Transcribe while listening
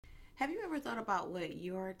Have you ever thought about what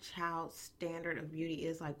your child's standard of beauty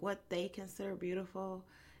is, like what they consider beautiful?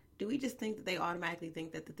 Do we just think that they automatically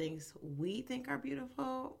think that the things we think are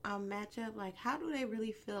beautiful match up? Like, how do they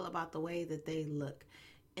really feel about the way that they look?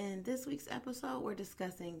 In this week's episode, we're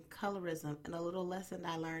discussing colorism and a little lesson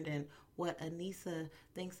I learned in what Anissa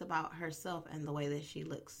thinks about herself and the way that she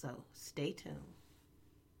looks. So stay tuned.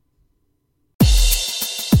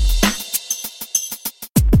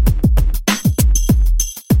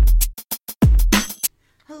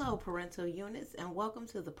 Hello, parental units, and welcome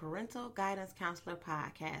to the Parental Guidance Counselor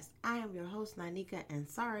Podcast. I am your host, Nanika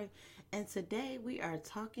Ansari, and today we are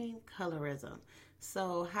talking colorism.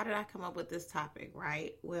 So, how did I come up with this topic,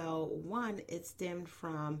 right? Well, one, it stemmed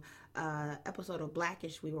from an episode of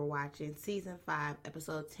Blackish we were watching, season 5,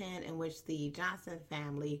 episode 10, in which the Johnson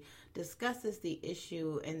family discusses the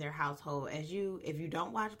issue in their household. If you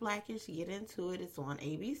don't watch Blackish, get into it. It's on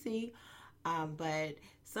ABC. But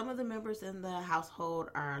some of the members in the household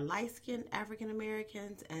are light-skinned African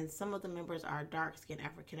Americans, and some of the members are dark-skinned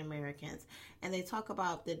African Americans. And they talk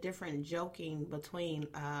about the different joking between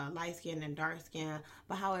light-skinned and dark-skinned,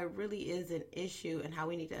 but how it really is an issue and how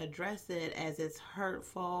we need to address it, as it's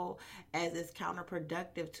hurtful, as it's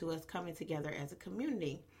counterproductive to us coming together as a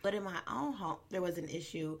community. But in my own home, there was an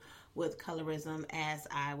issue with colorism as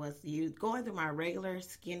I was going through my regular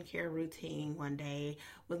skincare routine one day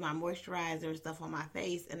with my moisturizer and stuff on my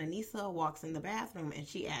face, and Anissa walks in the bathroom and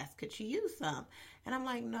she asked, could she use some? And I'm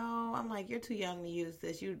like, no. I'm like, you're too young to use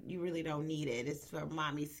this. You really don't need it. It's for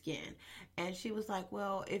mommy's skin. And she was like,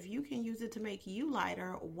 well, if you can use it to make you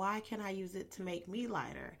lighter, why can't I use it to make me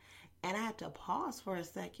lighter? And I had to pause for a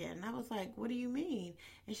second. And I was like, what do you mean?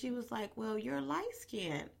 And she was like, well, you're light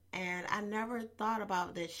skinned. And I never thought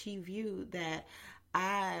about that she viewed that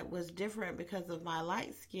I was different because of my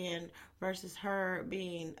light skin versus her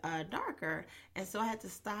being darker. And so I had to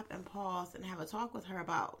stop and pause and have a talk with her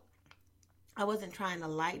about, I wasn't trying to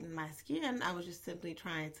lighten my skin. I was just simply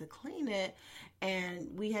trying to clean it. And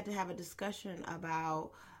we had to have a discussion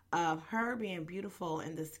about her being beautiful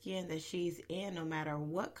in the skin that she's in, no matter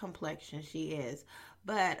what complexion she is.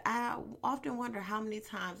 But I often wonder how many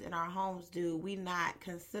times in our homes do we not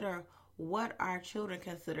consider what our children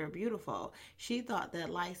consider beautiful. She thought that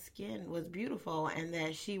light skin was beautiful and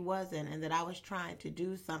that she wasn't, and that I was trying to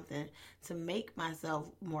do something to make myself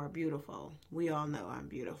more beautiful. We all know I'm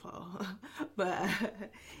beautiful. But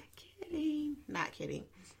kidding, not kidding.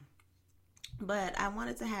 But I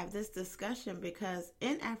wanted to have this discussion because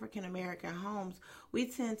in African American homes, we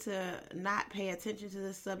tend to not pay attention to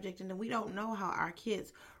this subject, and then we don't know how our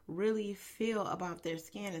kids really feel about their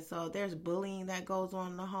skin. And so there's bullying that goes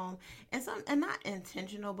on in the home, and not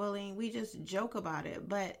intentional bullying. We just joke about it,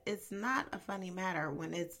 but it's not a funny matter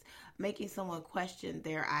when it's making someone question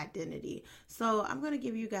their identity. So I'm going to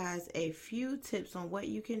give you guys a few tips on what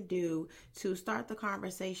you can do to start the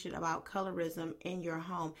conversation about colorism in your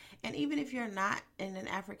home. And even if you're not in an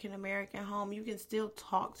African American home, you can still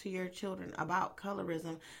talk to your children about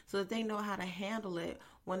colorism so that they know how to handle it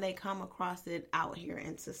when they come across it out here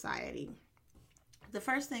in society. The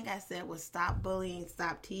first thing I said was stop bullying,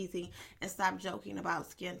 stop teasing, and stop joking about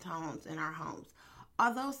skin tones in our homes.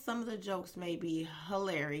 Although some of the jokes may be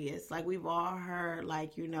hilarious, like we've all heard,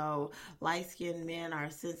 light-skinned men are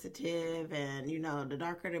sensitive and, the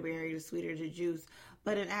darker the berry, the sweeter the juice.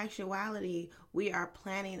 But in actuality, we are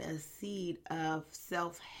planting a seed of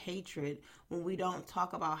self-hatred when we don't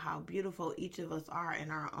talk about how beautiful each of us are in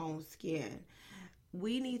our own skin.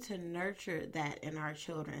 We need to nurture that in our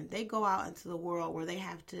children. They go out into the world where they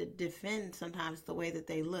have to defend sometimes the way that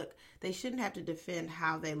they look. They shouldn't have to defend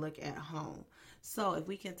how they look at home. So if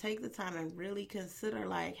we can take the time and really consider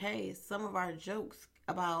hey, some of our jokes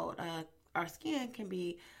about our skin can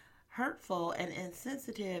be hurtful and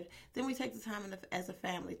insensitive, then we take the time as a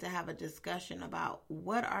family to have a discussion about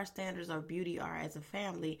what our standards of beauty are as a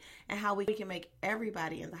family and how we can make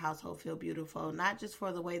everybody in the household feel beautiful, not just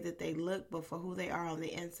for the way that they look, but for who they are on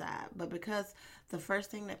the inside. But because the first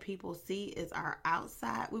thing that people see is our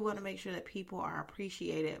outside, we want to make sure that people are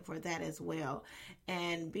appreciated for that as well.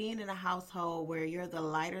 And being in a household where you're the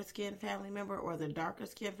lighter skinned family member or the darker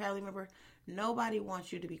skinned family member, nobody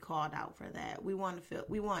wants you to be called out for that. We want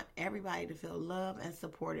everybody to feel loved and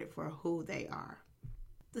supported for who they are.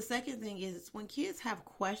 The second thing is when kids have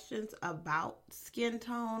questions about skin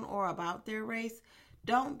tone or about their race,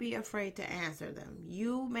 don't be afraid to answer them.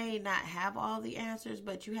 You may not have all the answers,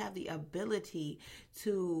 but you have the ability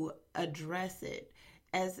to address it.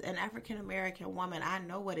 As an African American woman, I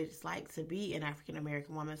know what it's like to be an African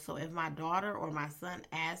American woman. So if my daughter or my son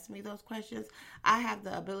asks me those questions, I have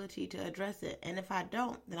the ability to address it. And if I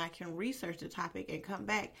don't, then I can research the topic and come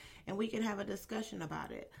back and we can have a discussion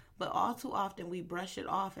about it. But all too often we brush it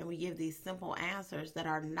off and we give these simple answers that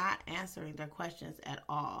are not answering their questions at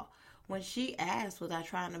all. When she asked, was I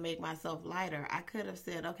trying to make myself lighter? I could have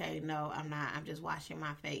said, okay, no, I'm not. I'm just washing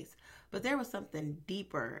my face. But there was something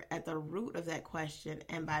deeper at the root of that question.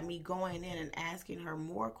 And by me going in and asking her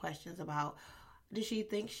more questions about, did she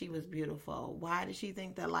think she was beautiful? Why did she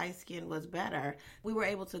think that light skin was better? We were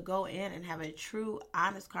able to go in and have a true,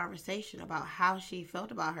 honest conversation about how she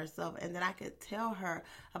felt about herself. And then I could tell her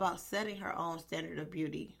about setting her own standard of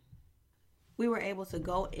beauty. We were able to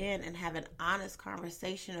go in and have an honest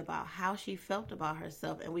conversation about how she felt about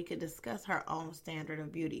herself, and we could discuss her own standard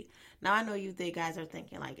of beauty. Now, I know you guys are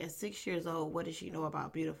thinking, like, at 6 years old, what does she know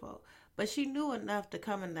about beautiful? But she knew enough to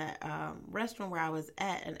come in that restroom where I was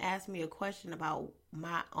at and ask me a question about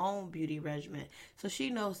my own beauty regimen. So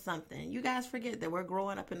she knows something. You guys forget that we're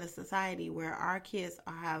growing up in a society where our kids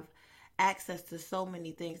have access to so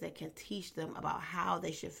many things that can teach them about how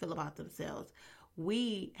they should feel about themselves.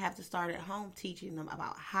 We have to start at home teaching them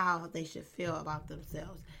about how they should feel about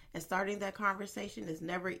themselves. And starting that conversation is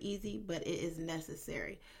never easy, but it is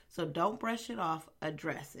necessary. So don't brush it off,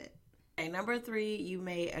 address it. Okay, number 3, you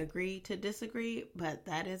may agree to disagree, but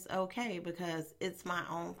that is okay because it's my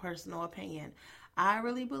own personal opinion. I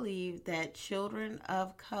really believe that children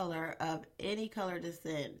of color, of any color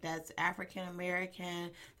descent, that's African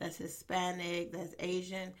American, that's Hispanic, that's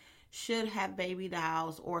Asian, should have baby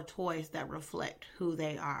dolls or toys that reflect who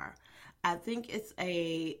they are. I think it's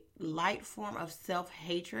a light form of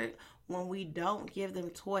self-hatred when we don't give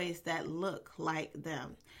them toys that look like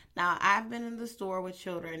them. Now, I've been in the store with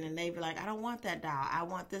children and they be like, I don't want that doll, I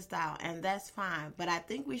want this doll, and that's fine. But I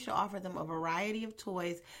think we should offer them a variety of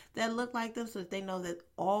toys that look like them so that they know that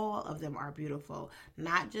all of them are beautiful,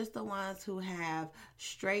 not just the ones who have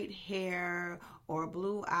straight hair or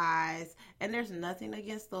blue eyes. And there's nothing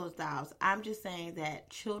against those dolls. I'm just saying that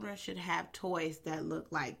children should have toys that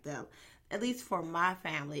look like them. At least for my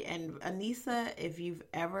family. And Anissa, if you've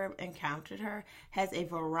ever encountered her, has a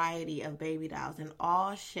variety of baby dolls in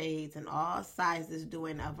all shades and all sizes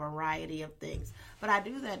doing a variety of things. But I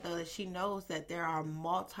do that though that she knows that there are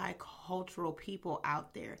multicultural people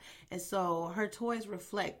out there. And so her toys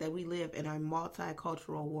reflect that we live in a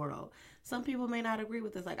multicultural world. Some people may not agree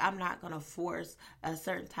with this. Like, I'm not going to force a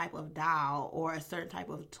certain type of doll or a certain type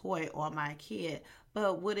of toy on my kid.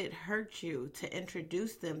 But would it hurt you to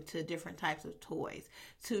introduce them to different types of toys,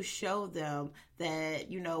 to show them that,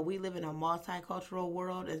 we live in a multicultural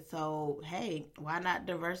world, and so, hey, why not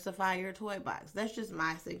diversify your toy box? That's just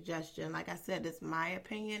my suggestion. Like I said, it's my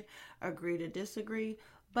opinion. Agree to disagree,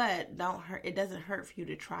 but it doesn't hurt for you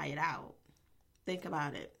to try it out. Think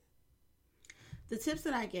about it. The tips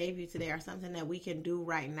that I gave you today are something that we can do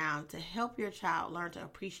right now to help your child learn to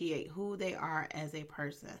appreciate who they are as a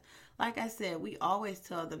person. Like I said, we always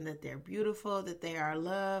tell them that they're beautiful, that they are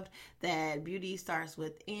loved, that beauty starts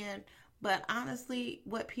within. But honestly,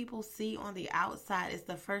 what people see on the outside is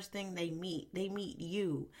the first thing they meet. They meet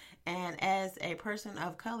you. And as a person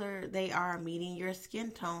of color, they are meeting your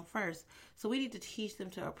skin tone first. So we need to teach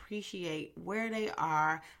them to appreciate where they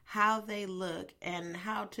are, how they look, and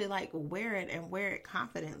how to wear it and wear it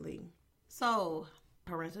confidently. So,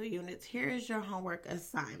 parental units, here is your homework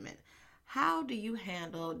assignment. How do you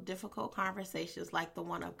handle difficult conversations like the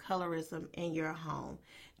one of colorism in your home?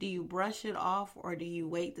 Do you brush it off or do you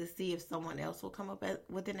wait to see if someone else will come up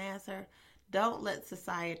with an answer? Don't let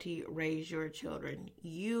society raise your children.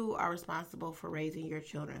 You are responsible for raising your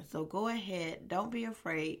children. So go ahead, don't be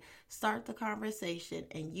afraid, start the conversation,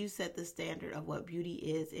 and you set the standard of what beauty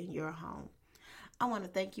is in your home. I want to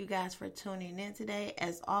thank you guys for tuning in today.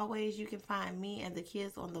 As always, you can find me and the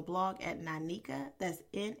kids on the blog at Nanika. That's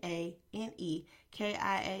NANEKIA.com.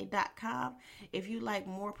 If you like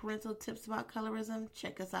more parental tips about colorism,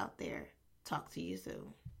 check us out there. Talk to you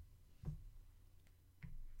soon.